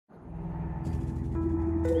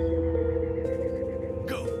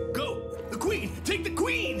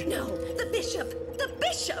bishop! The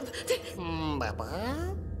bishop!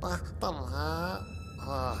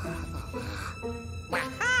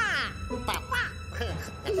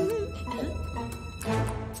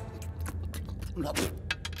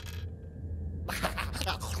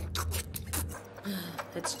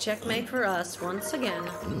 It's checkmate for us once again.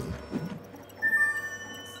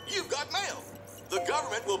 You've got mail. The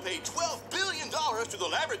government will pay $12 billion to the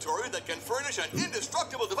laboratory that can furnish an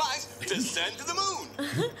indestructible device to send to the moon.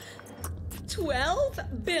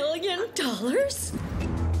 $12 billion?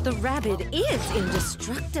 The Rabbid is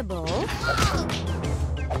indestructible.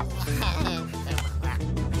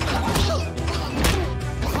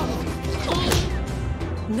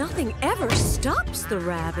 Nothing ever stops the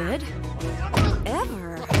Rabbid.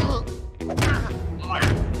 Ever.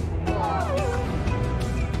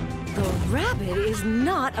 The Rabbid is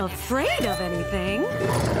not afraid of anything.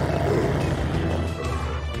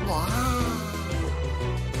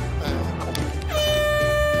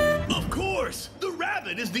 Of course! The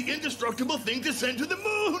Rabbid is the indestructible thing to send to the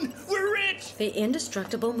moon! We're rich! The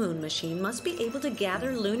indestructible moon machine must be able to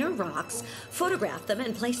gather lunar rocks, photograph them,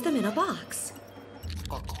 and place them in a box.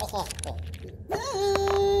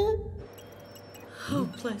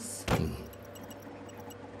 Hopeless.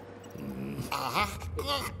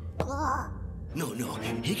 No,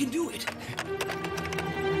 he can do it.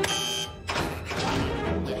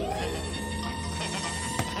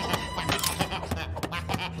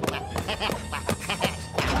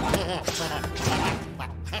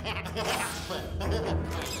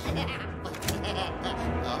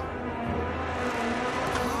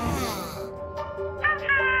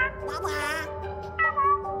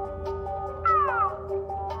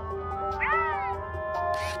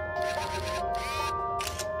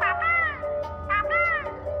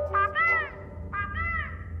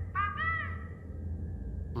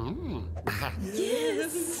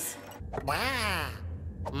 Yes.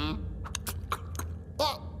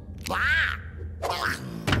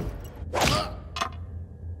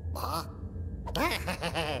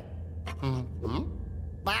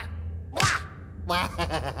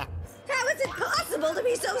 How is it possible to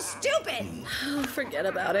be so stupid? Oh, forget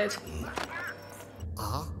about it.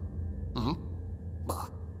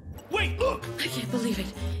 Wait, look! I can't believe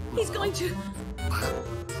it. He's going to...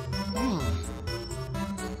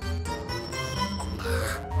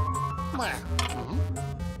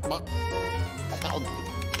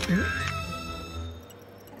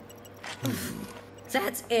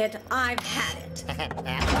 That's it. I've had it.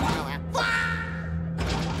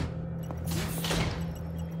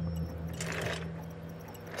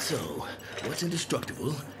 So, what's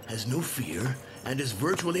indestructible, has no fear, and is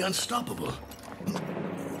virtually unstoppable?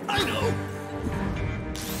 I know!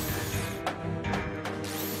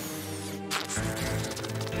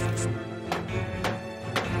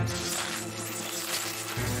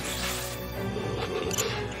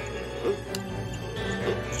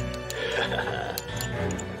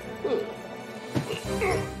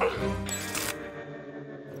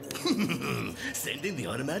 Sending the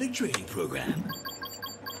automatic training program.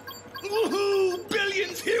 Woohoo!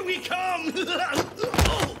 Billions, here we come!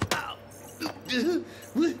 Oh, ow.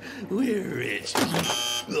 We're rich.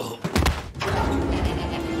 Oh.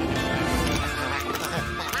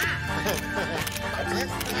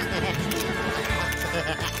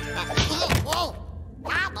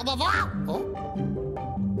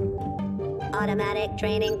 Automatic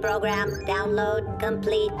training program download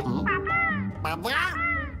complete.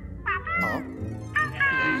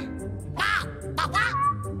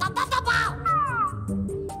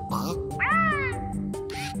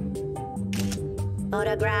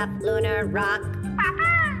 Photograph lunar rock.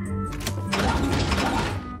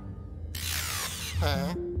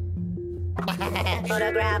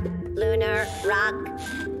 Photograph lunar rock.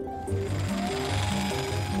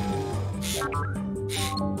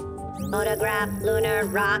 Photograph lunar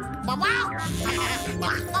rock.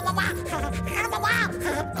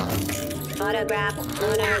 Photograph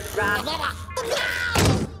lunar rock.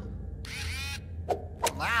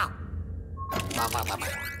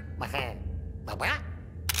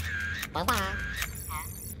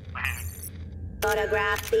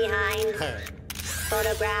 Photograph behind.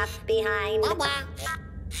 Photograph behind.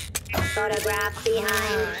 Photograph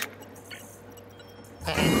behind.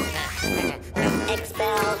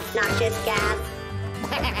 Expel noxious gas.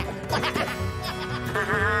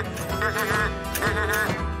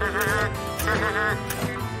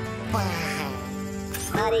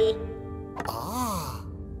 Buddy.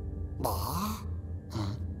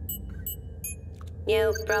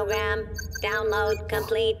 New program. Download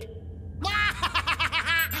complete.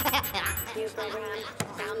 New program.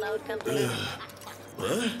 Download complete.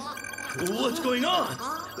 What? What's going on?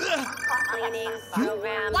 Cleaning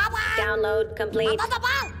program. Download complete.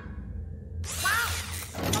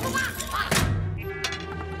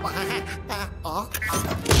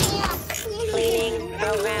 Cleaning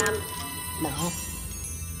program.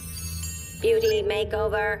 Beauty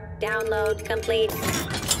makeover. Download complete.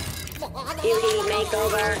 Beauty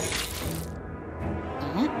makeover.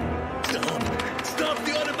 Stop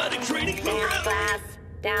the automatic training Dance program! class.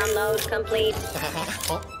 Download complete.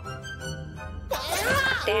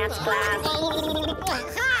 Dance class.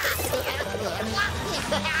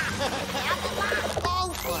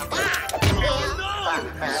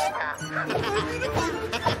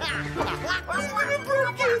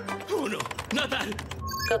 Oh no, not that!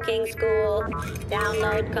 Cooking school.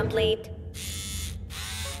 Download complete.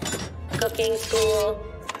 Cooking school.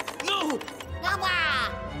 No!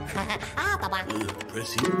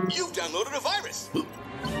 Press here. You've downloaded a virus.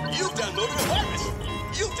 You've downloaded a virus.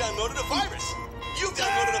 You've downloaded a virus. You've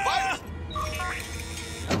downloaded a virus.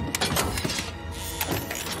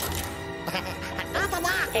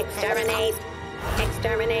 Exterminate.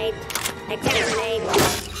 Exterminate. Exterminate.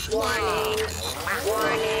 Warning.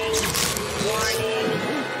 Warning. Warning.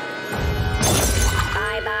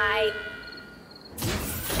 Bye-bye.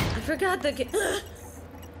 I forgot the.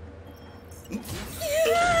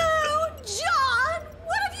 John!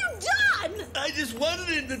 What have you done? I just wanted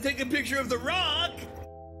him to take a picture of the rock!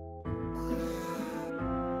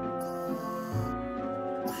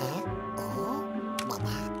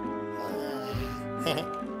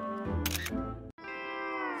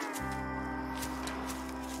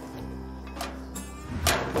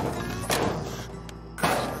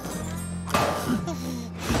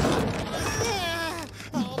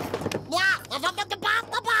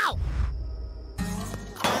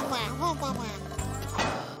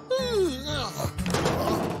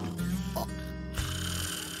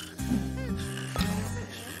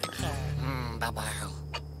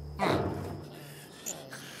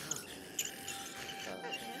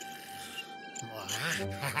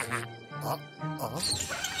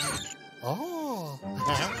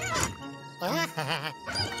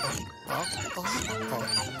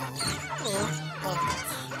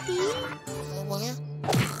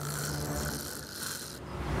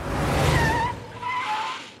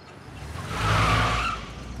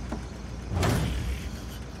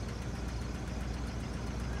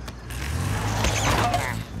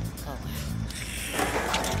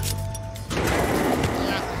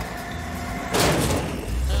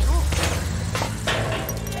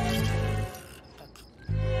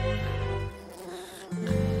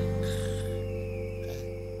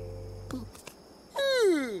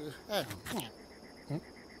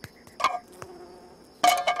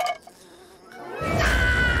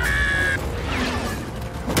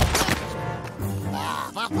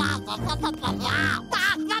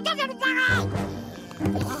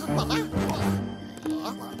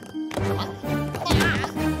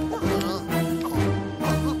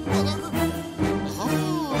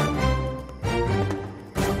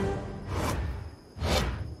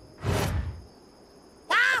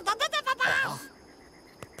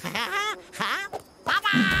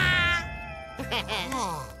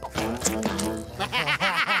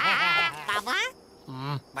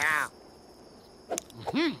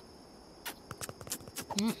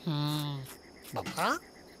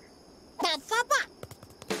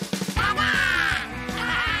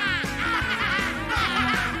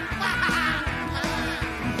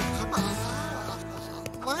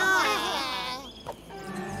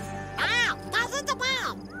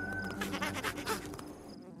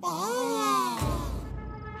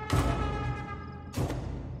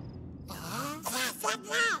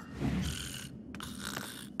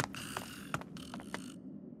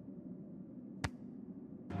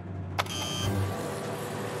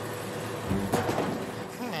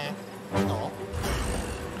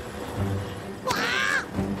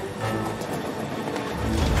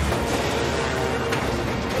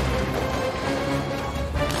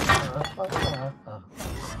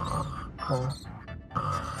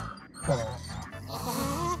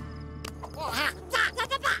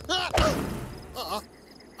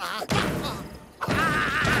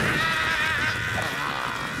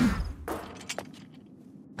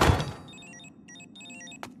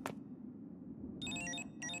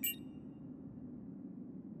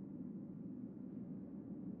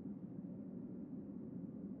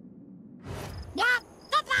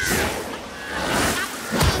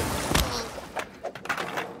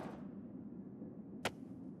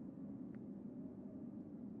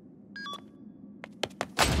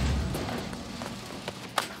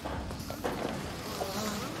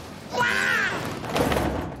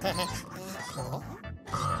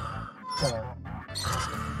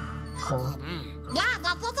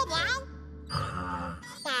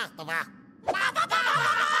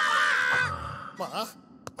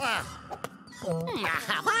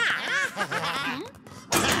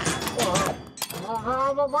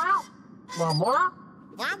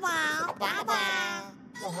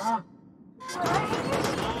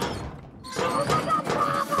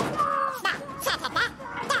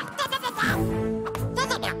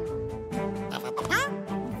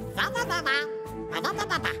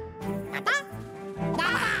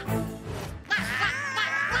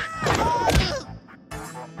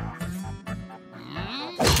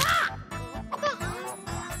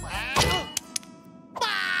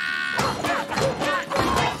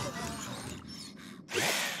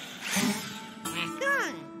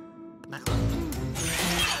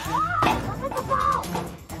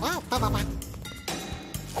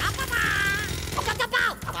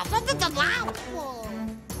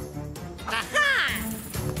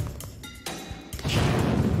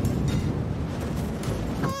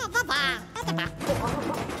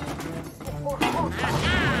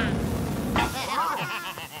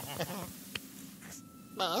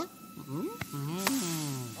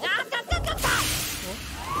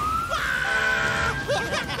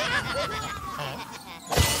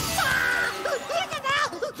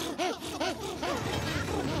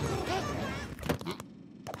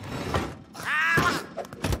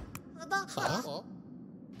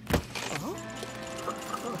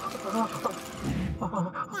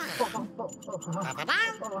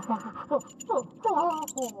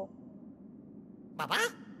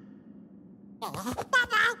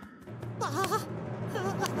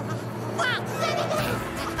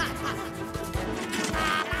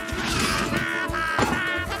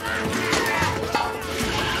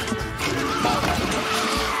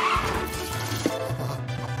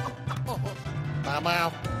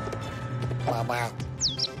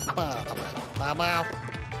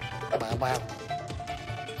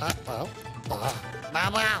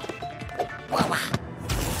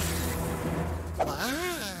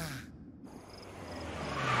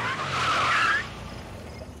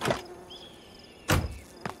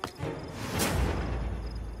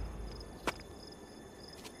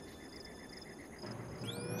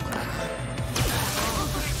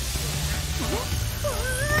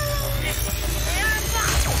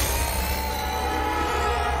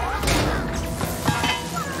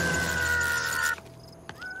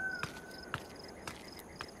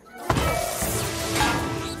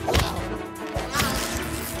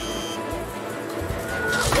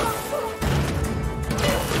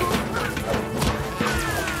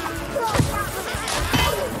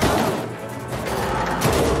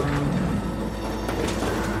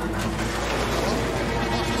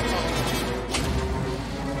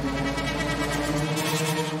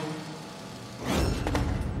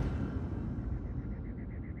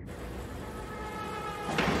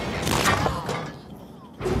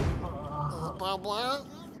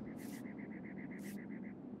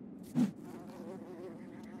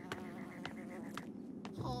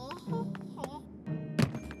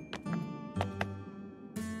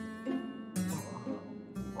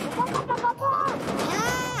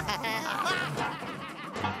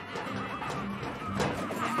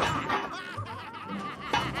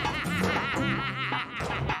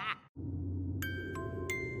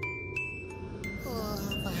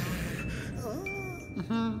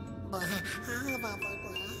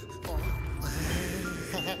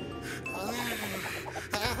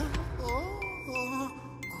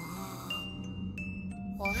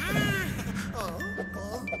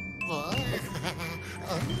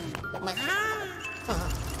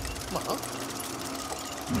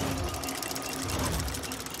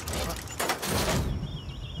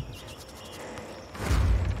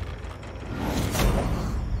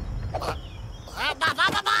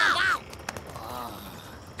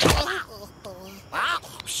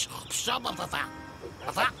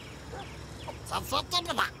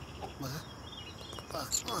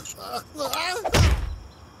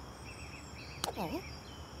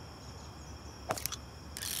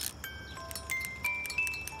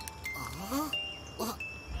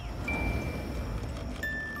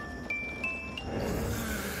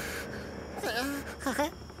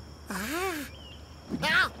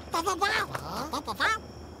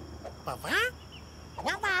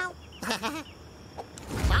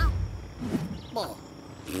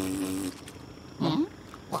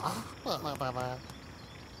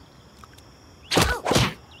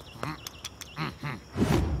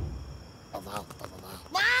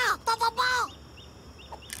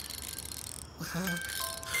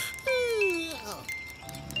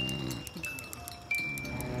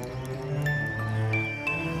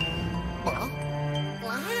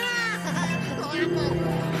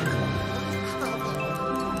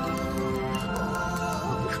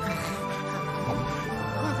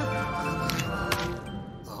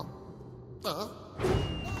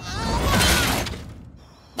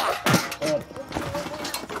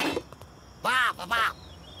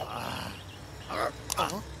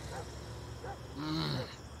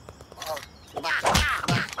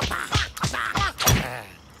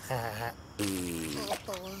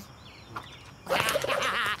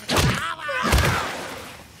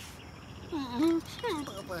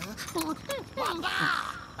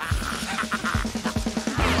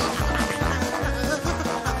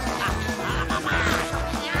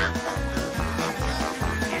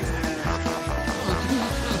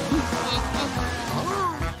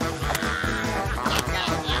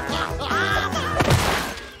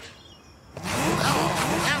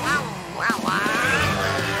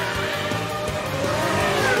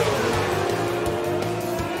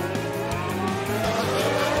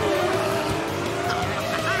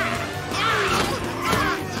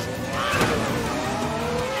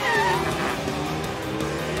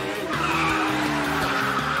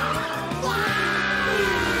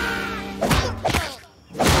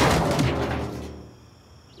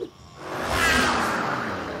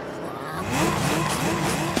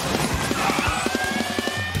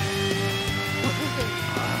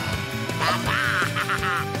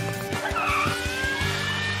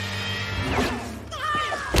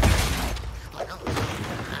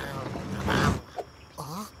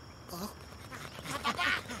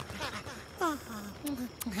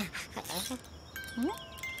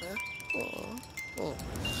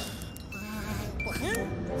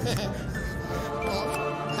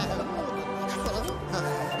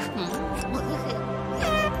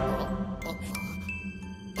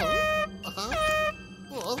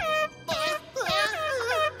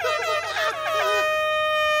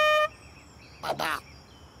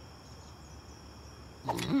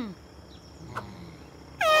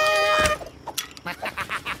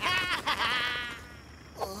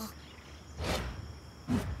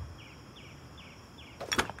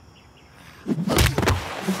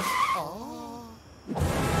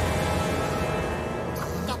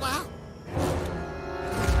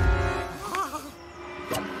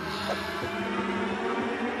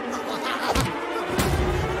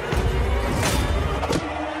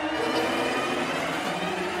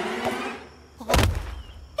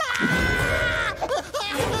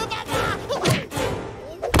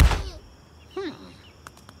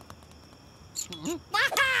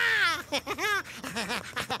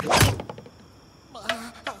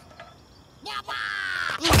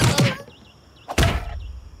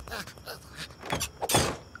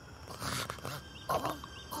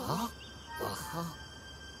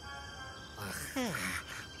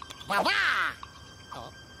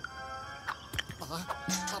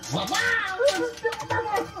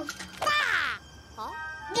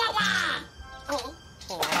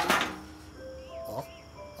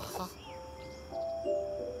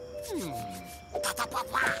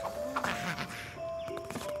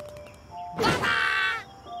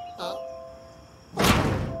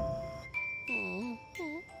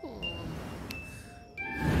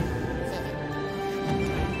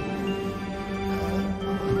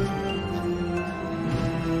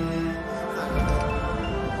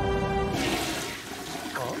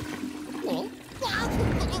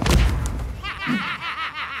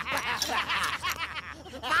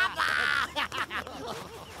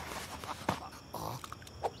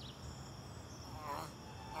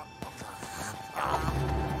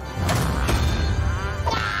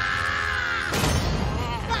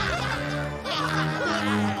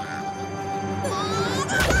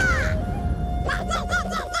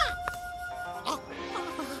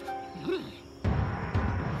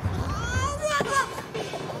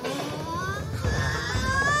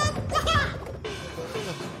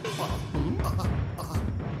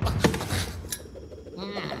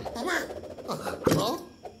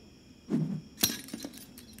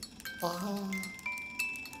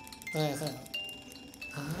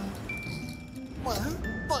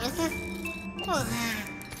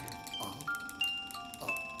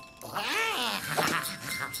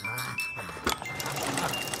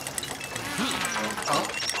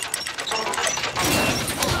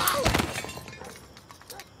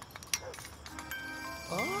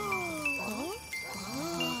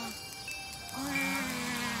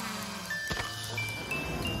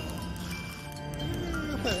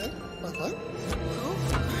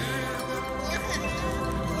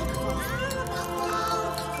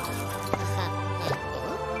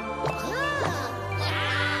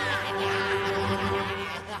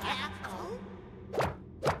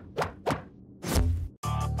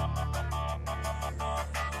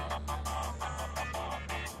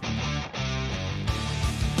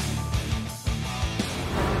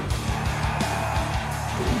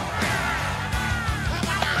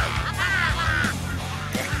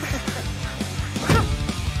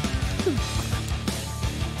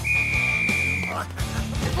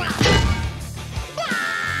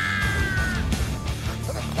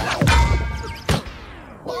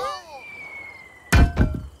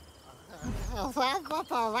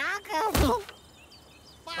 Vaca, vaca.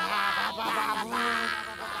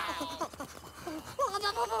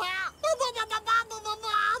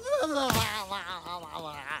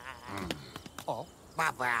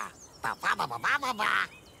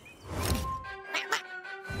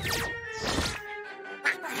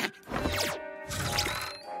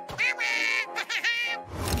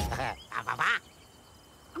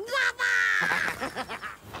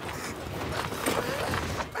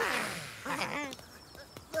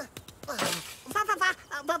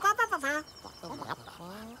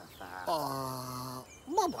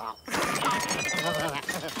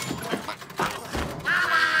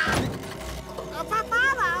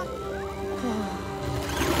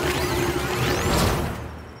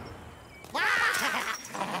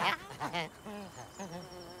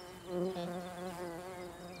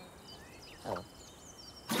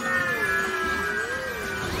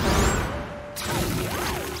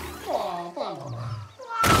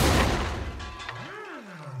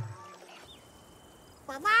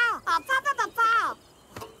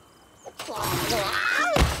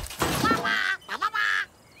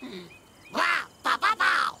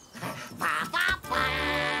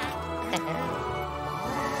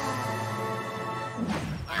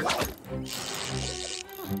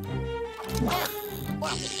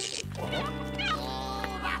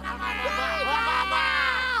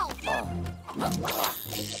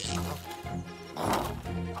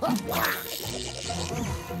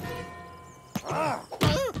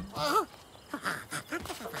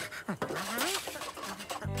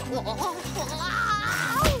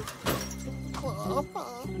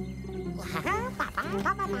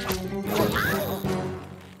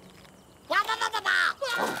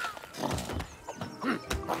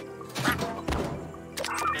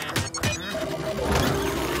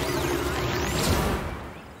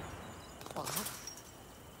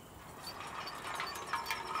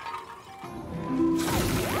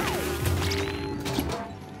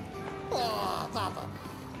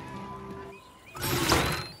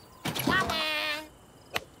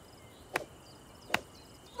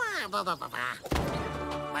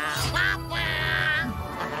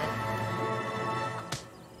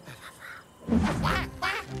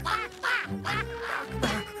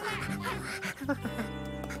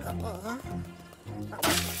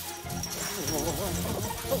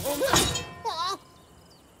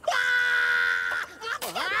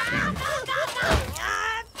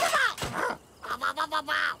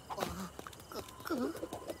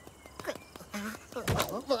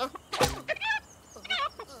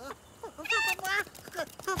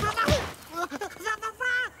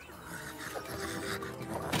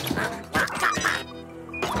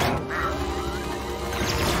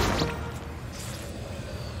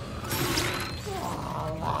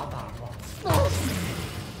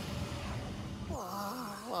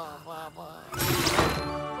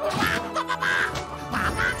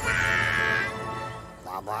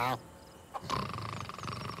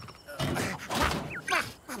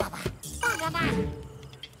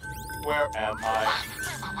 Where am I?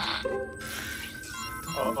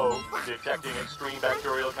 Uh-oh. Detecting extreme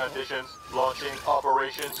bacterial conditions. Launching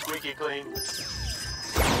Operation Squeaky Clean.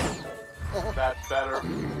 That's better.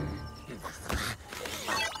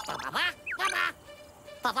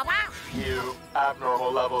 You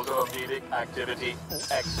abnormal levels of amnesic activity.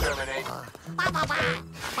 Exterminate.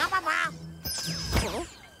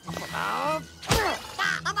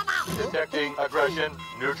 Detecting aggression.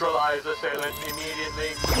 Neutralize assailant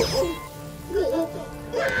immediately.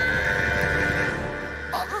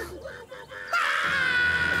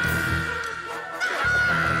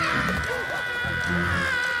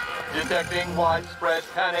 Detecting widespread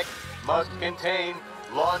panic. Must contain.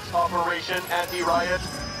 Launch Operation Anti-Riot.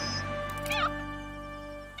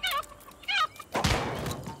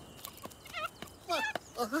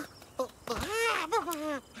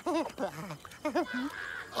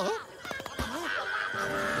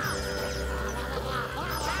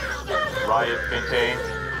 Riot contained.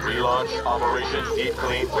 Relaunch Operation Deep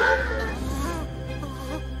Clean.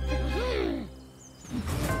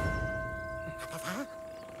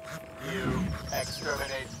 You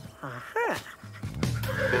exterminate.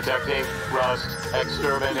 Detecting rust.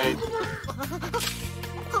 Exterminate.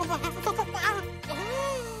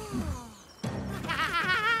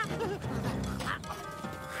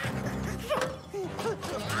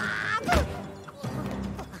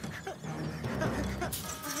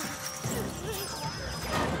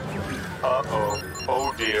 Uh-oh.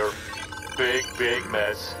 Oh dear. Big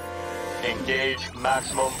mess. Engage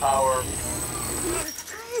maximum power.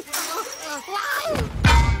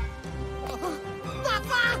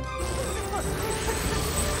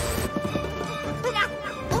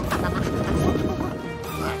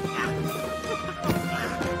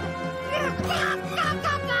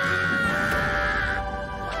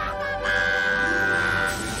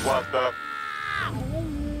 What the?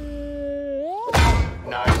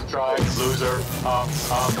 Nice try, loser.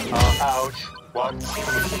 Ouch. What?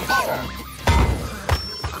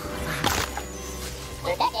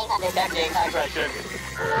 Detecting aggression.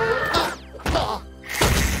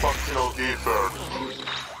 Functional defect.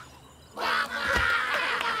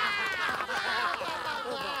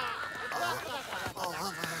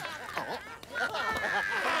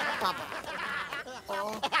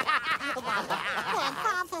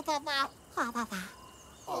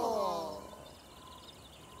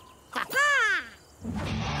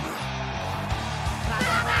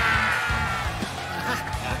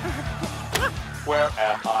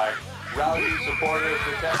 am I. Rowdy supporters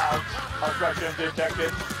detected. Ouch. Aggression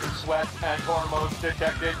detected. Sweat and hormones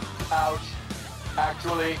detected. Ouch.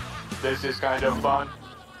 Actually, this is kind of fun.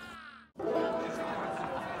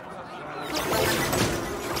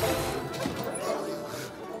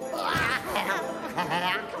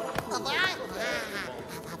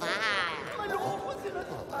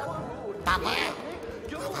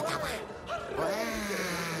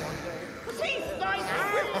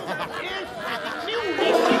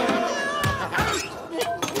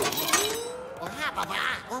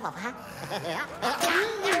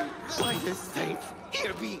 Life is safe.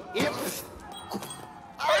 Here be imps.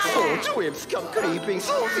 I saw twins come creeping,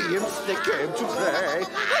 so the imps they came to play.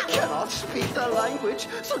 I cannot speak the language,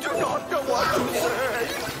 so do not know what to say.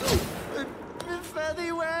 Fare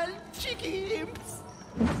thee well, cheeky imps.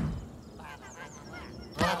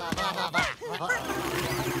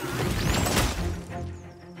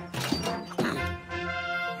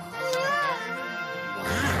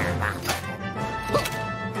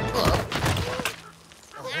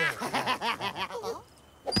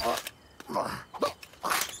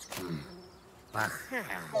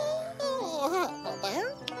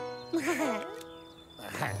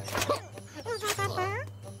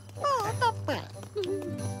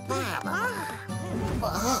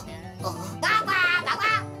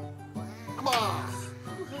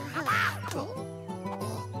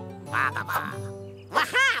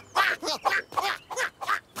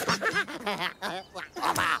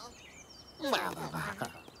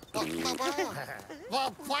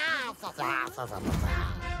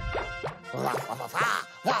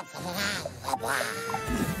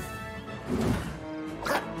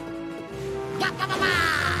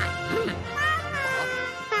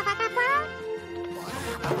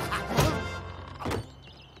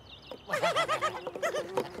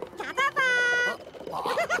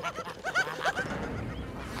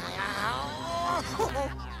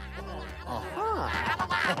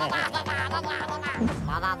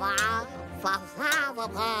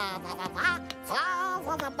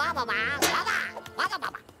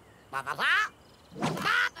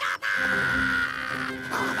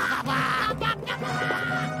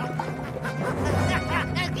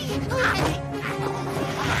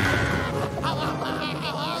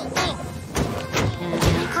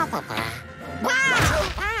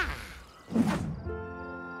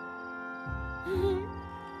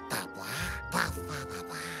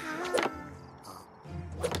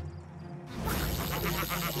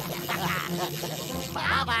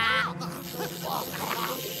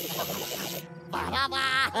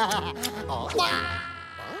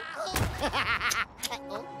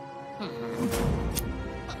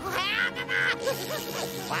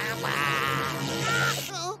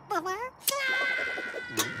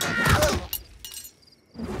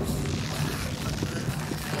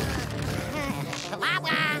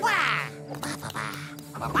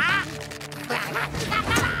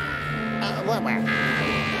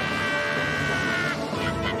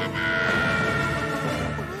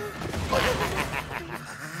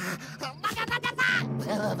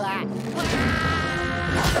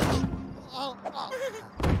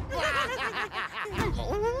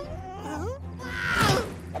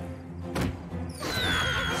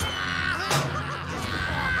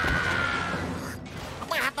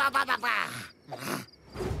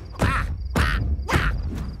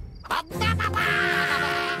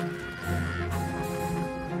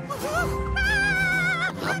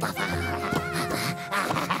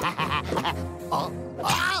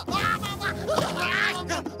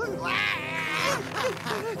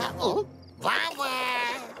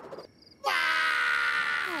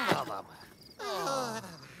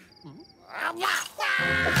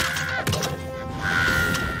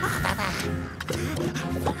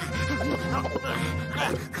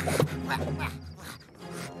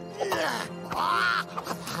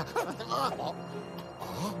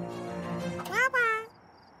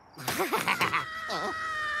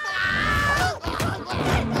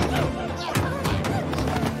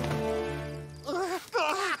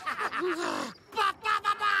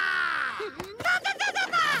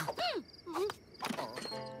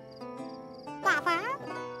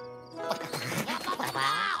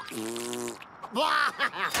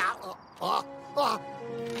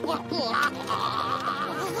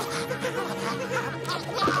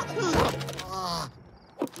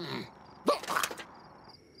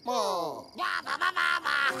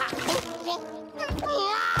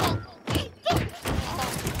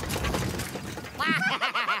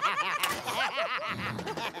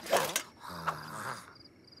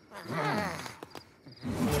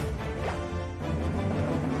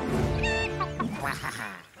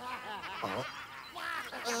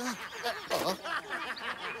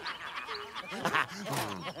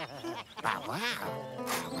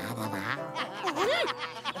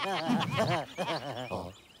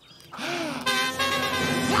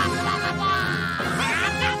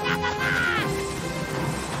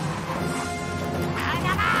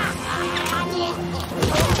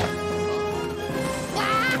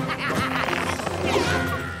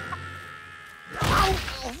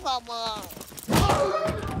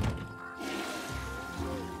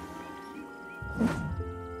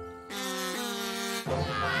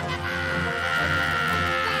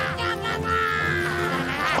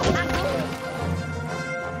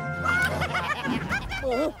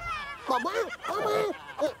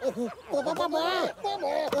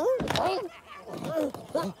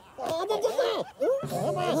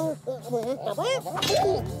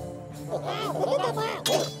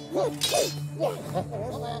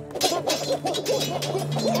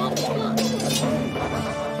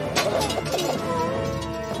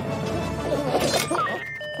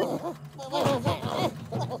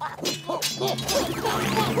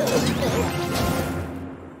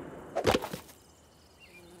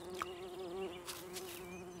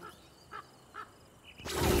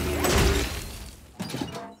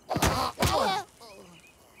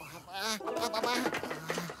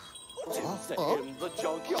 In the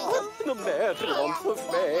junkyard, the merry month of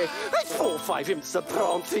May, 4-5 imps are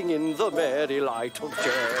prancing in the merry light of day.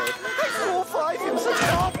 4-5 imps are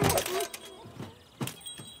prancing.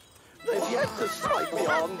 They've yet to strike me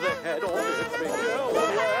on the head or lift me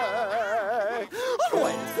away. On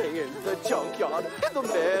Wednesday in the junkyard, in the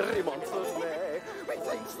merry month of May,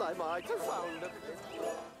 methinks I might have found a...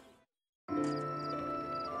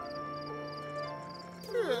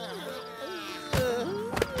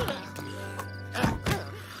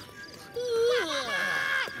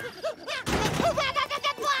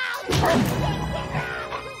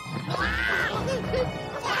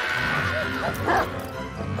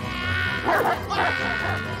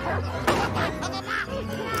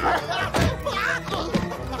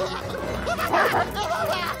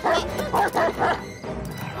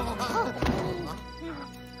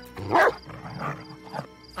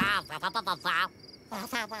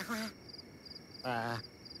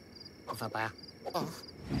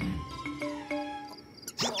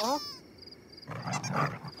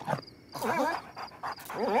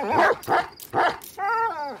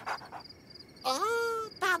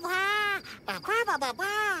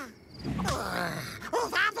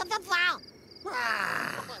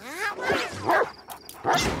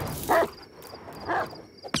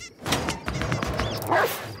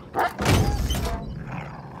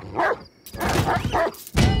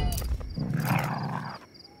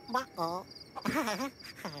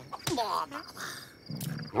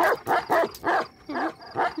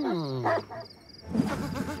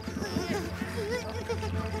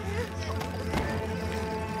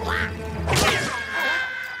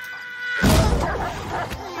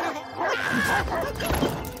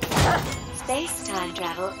 Space-time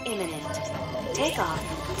travel imminent. Take off.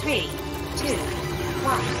 3, 2,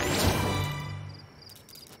 1.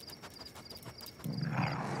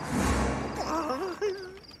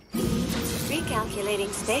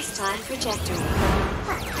 Recalculating space-time trajectory.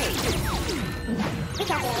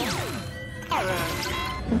 Error.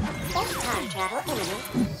 Space-time travel imminent.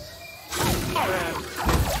 Error.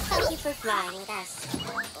 Thank you for flying with us.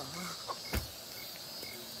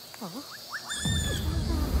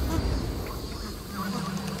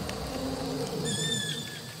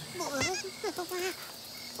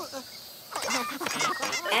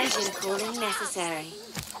 Engine cooling necessary.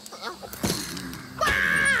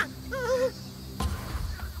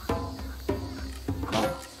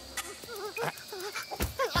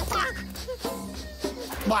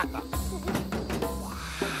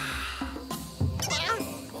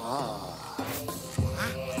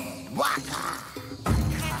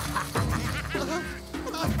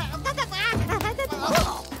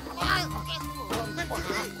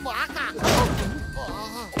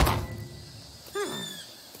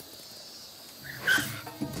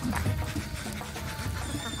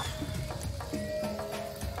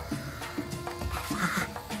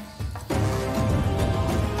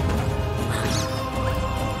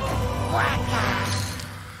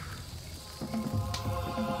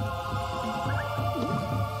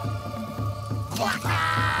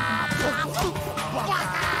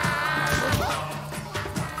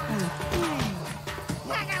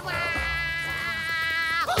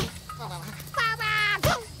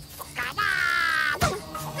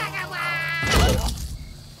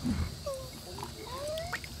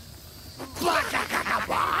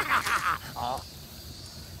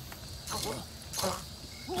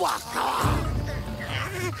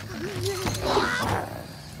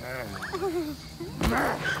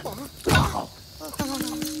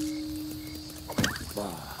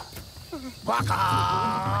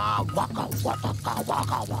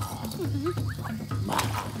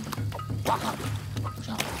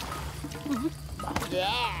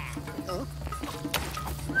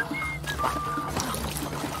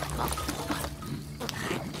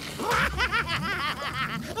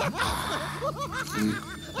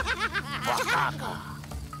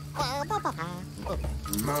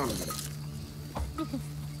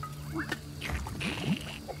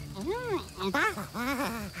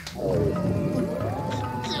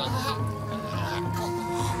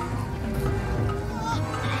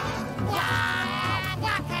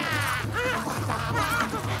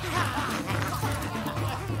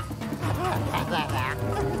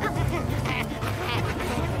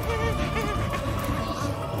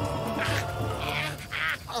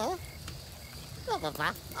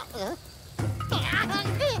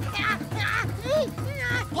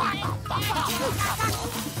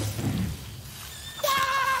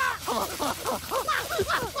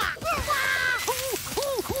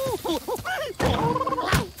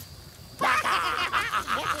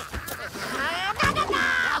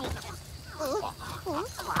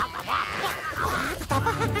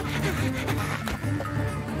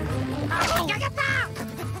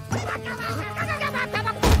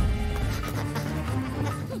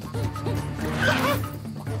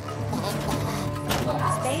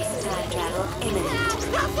 Space time travel imminent.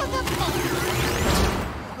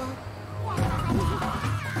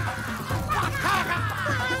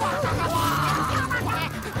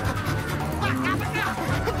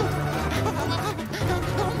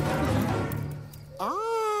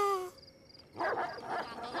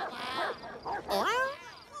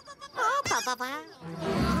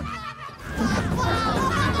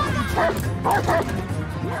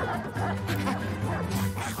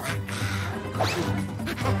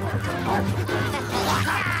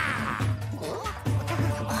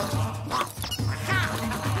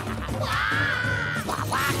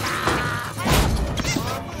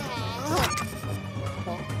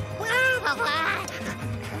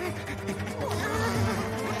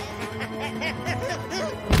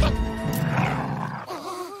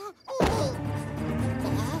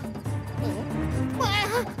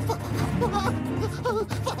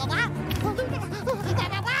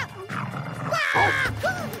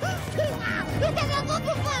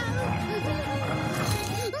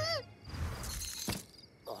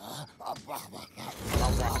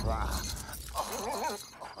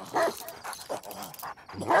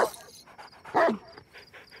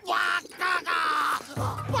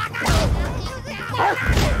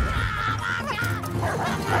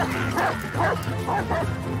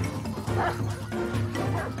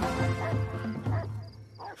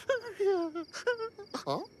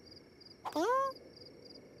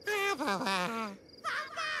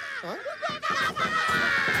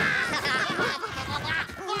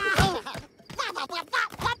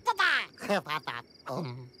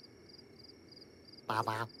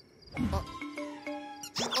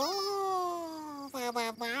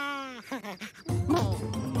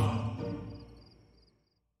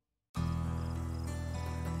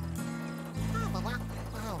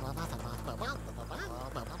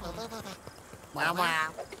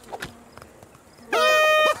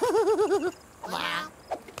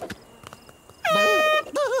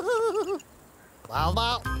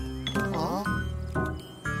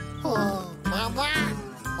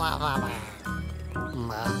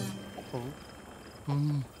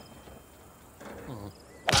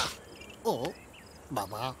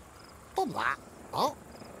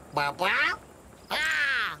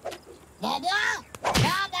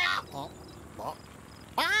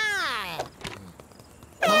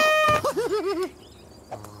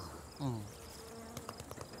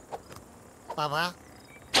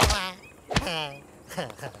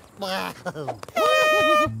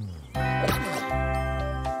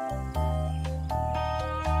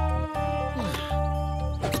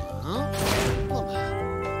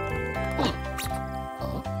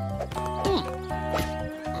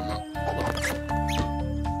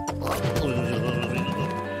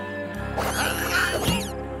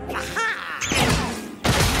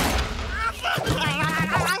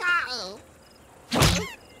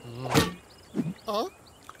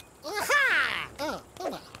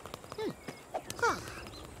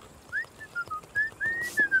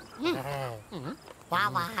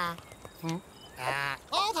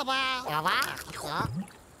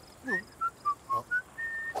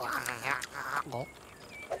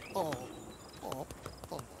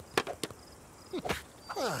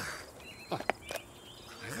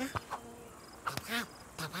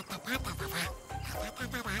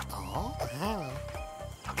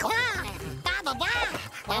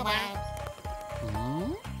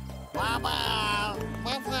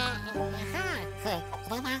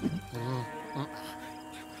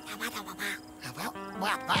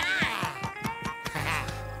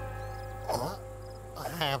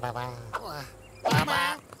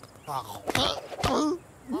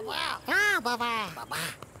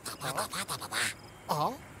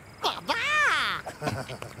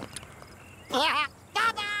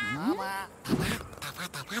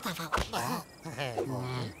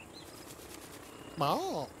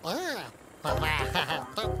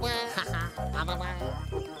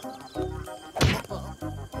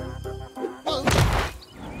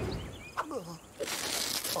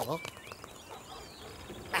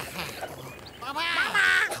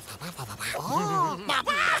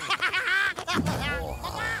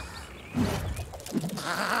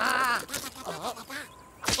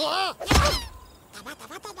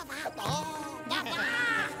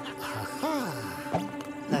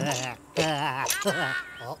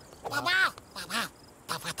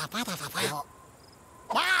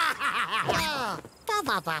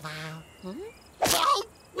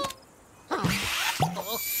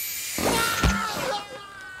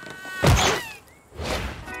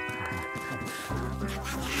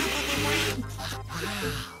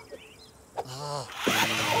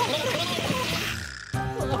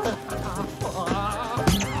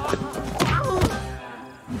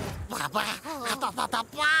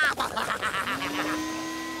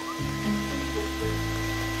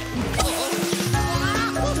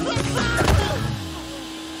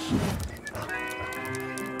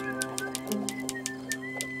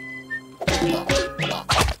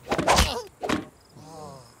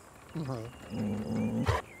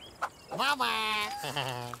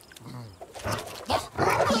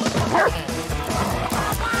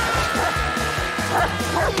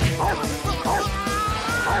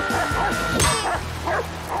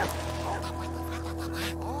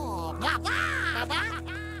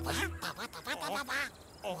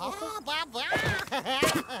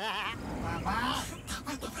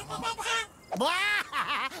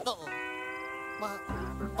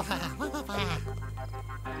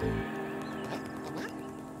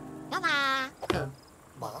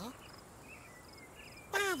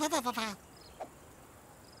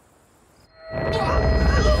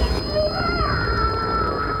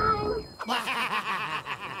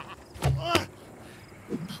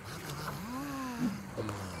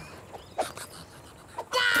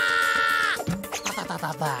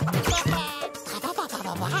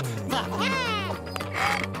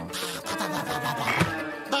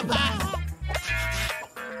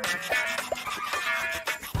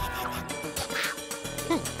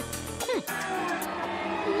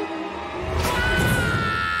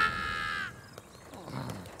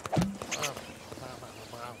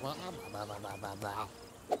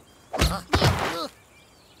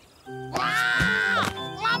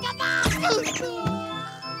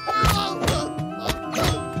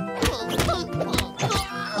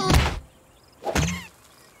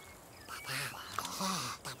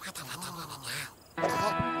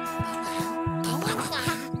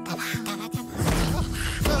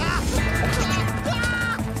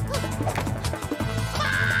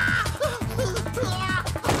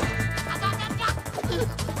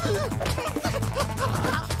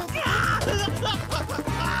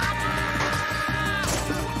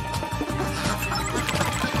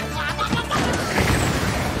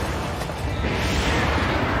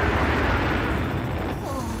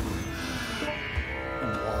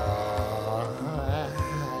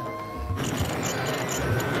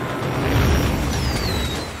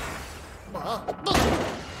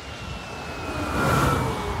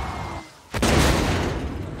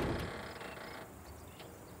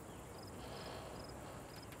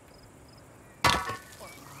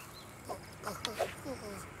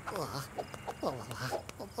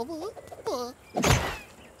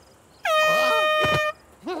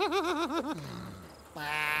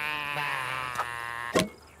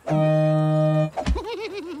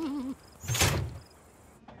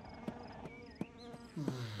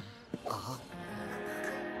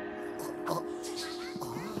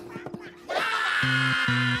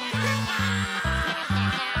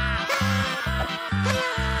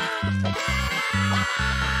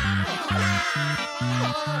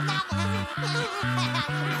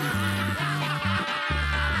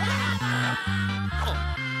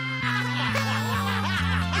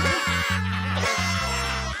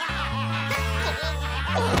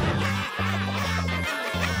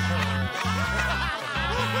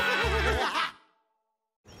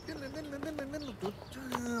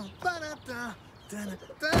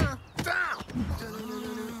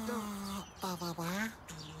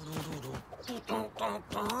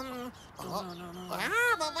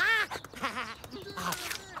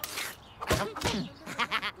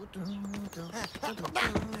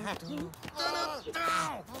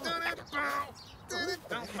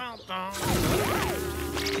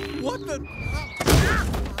 What the?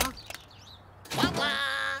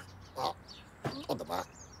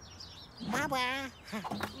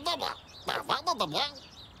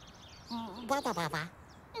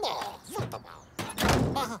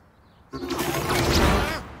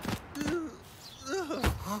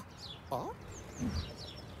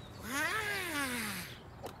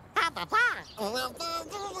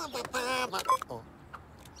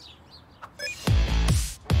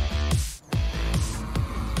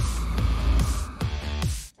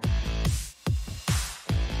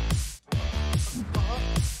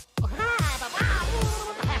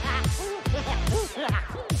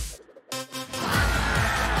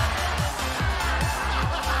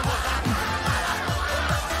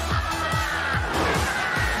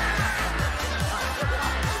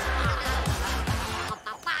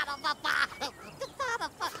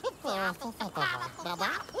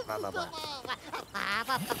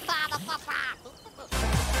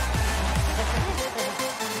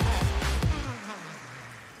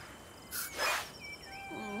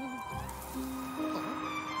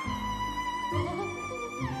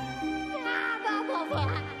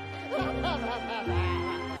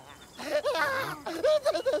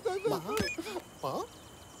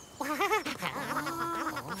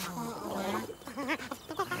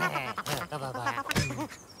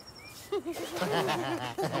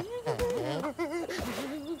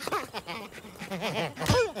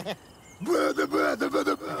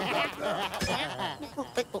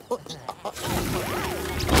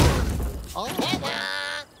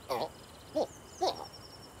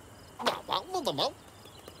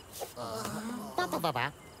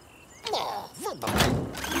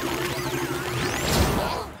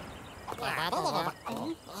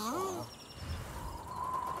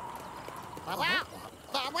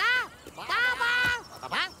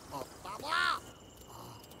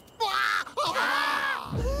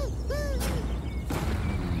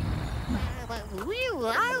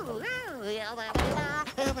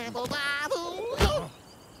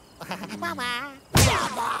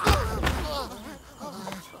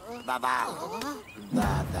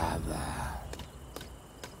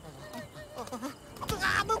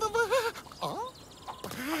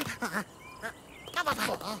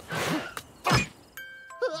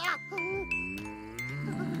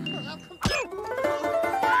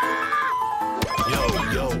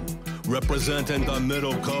 Representing the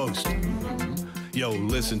middle coast. Yo,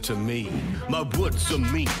 listen to me. My woods are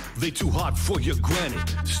meat. They too hot for your granny.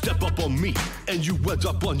 Step up on me, and you end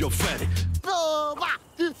up on your fanny.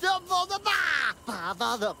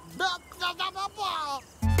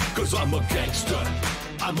 Cause I'm a gangster.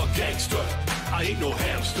 I'm a gangster. I ain't no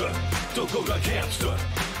hamster. Don't go to campster.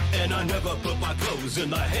 And I never put my clothes in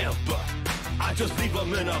the hamper. I just leave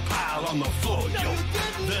them in a pile on the floor, yo.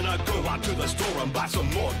 Then I go out to the store and buy some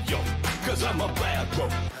more, yo. Cause I'm a bad bro.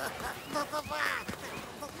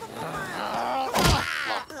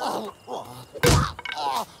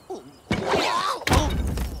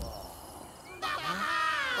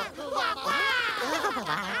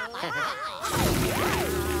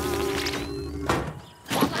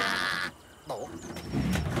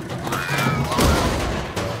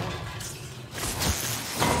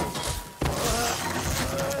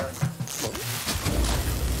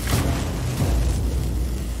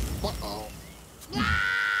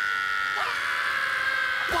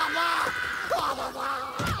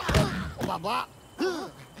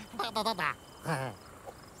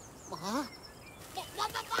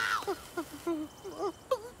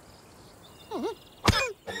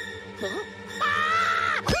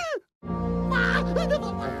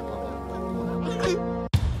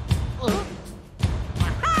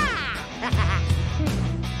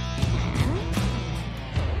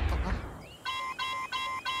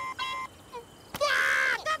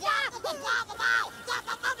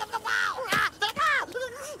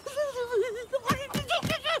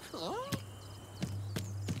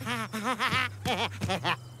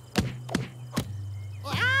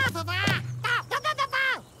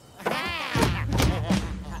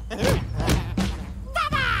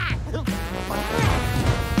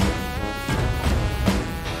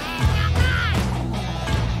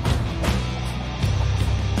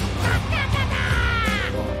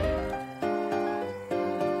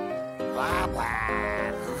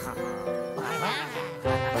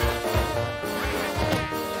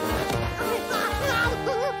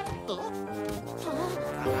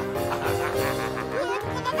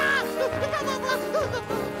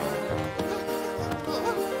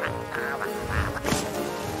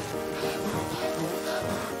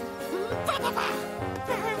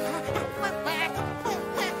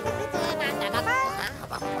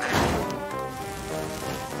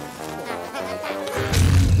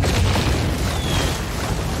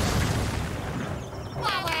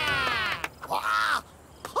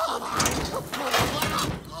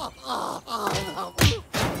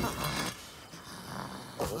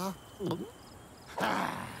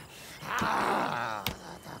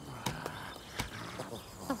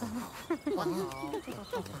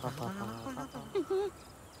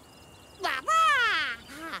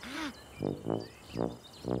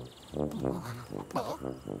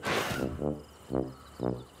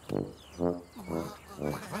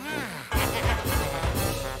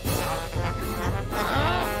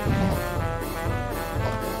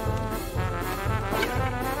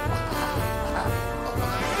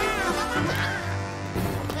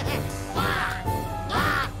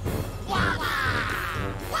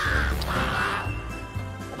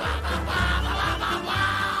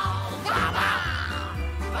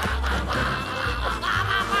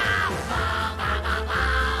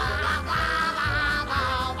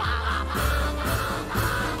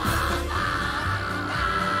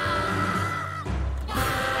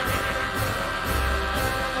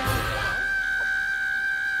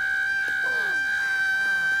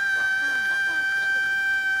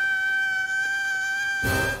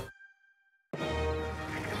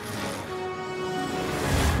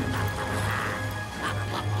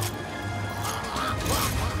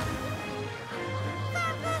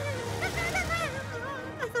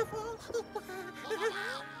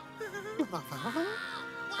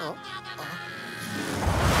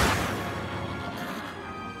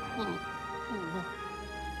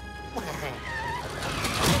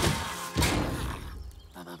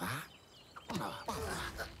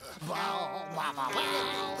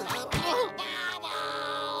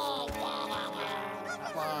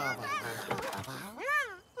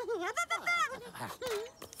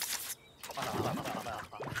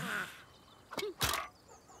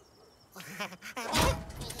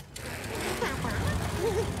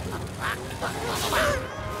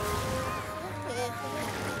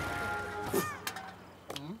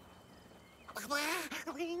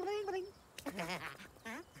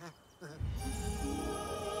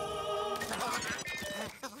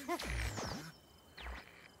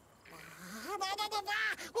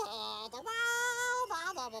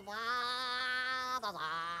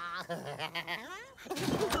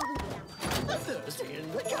 Thursday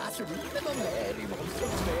in the gathering of a merry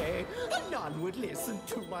monstrous day, and none would listen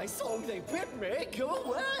to my song. They bid me go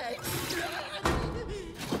away.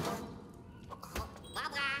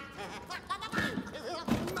 Mother,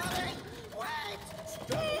 wait!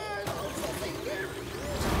 Stand on something here.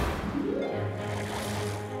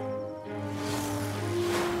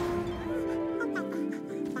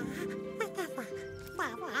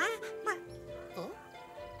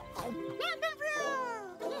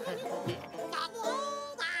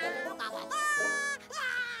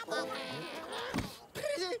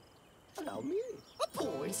 Allow me. A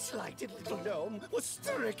poor, slighted little gnome was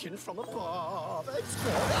stricken from above.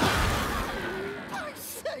 By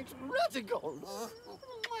Saint Radigal!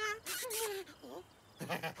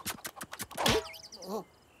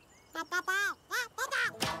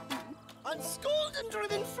 Unschooled and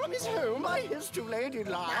driven from his home by his two-lady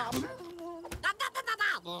lamb.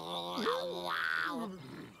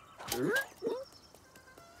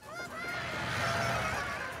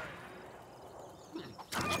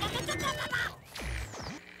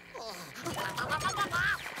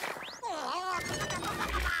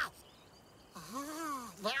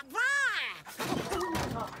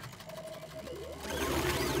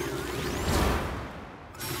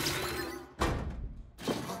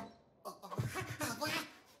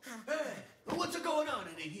 What's going on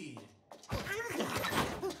in here?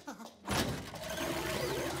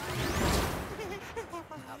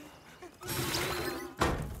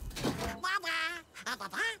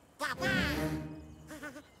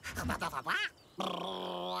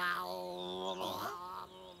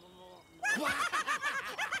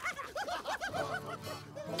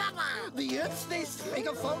 The earth's they speak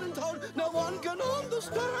a foreign tongue no one can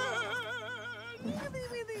understand.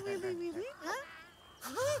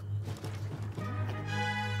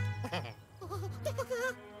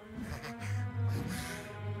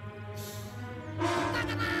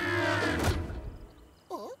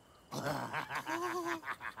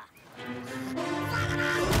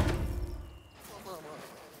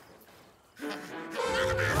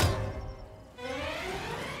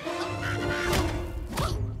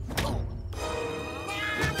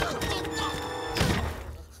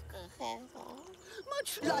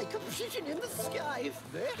 Much like a pigeon in the sky, if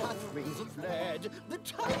they hath wings of lead, the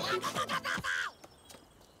tiny...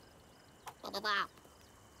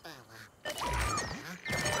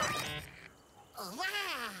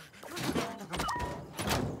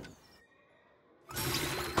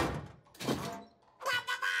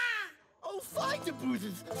 Oh, fight to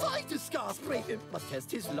bruises. Fight the scars, brave imp must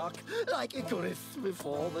test his luck. Like Icarus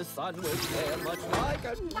before the sun will care much like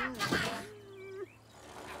a...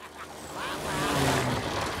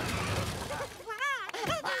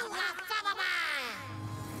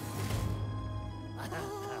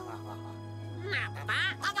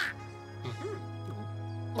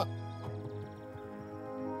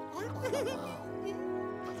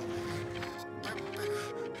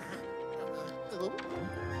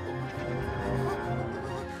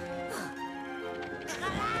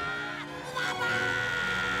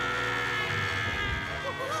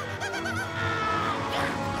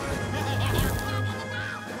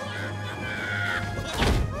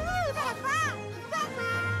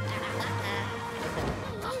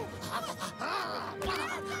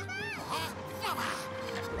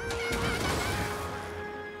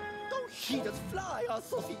 He does fly, our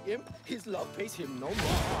saucy imp. His love pays him no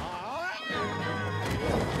more.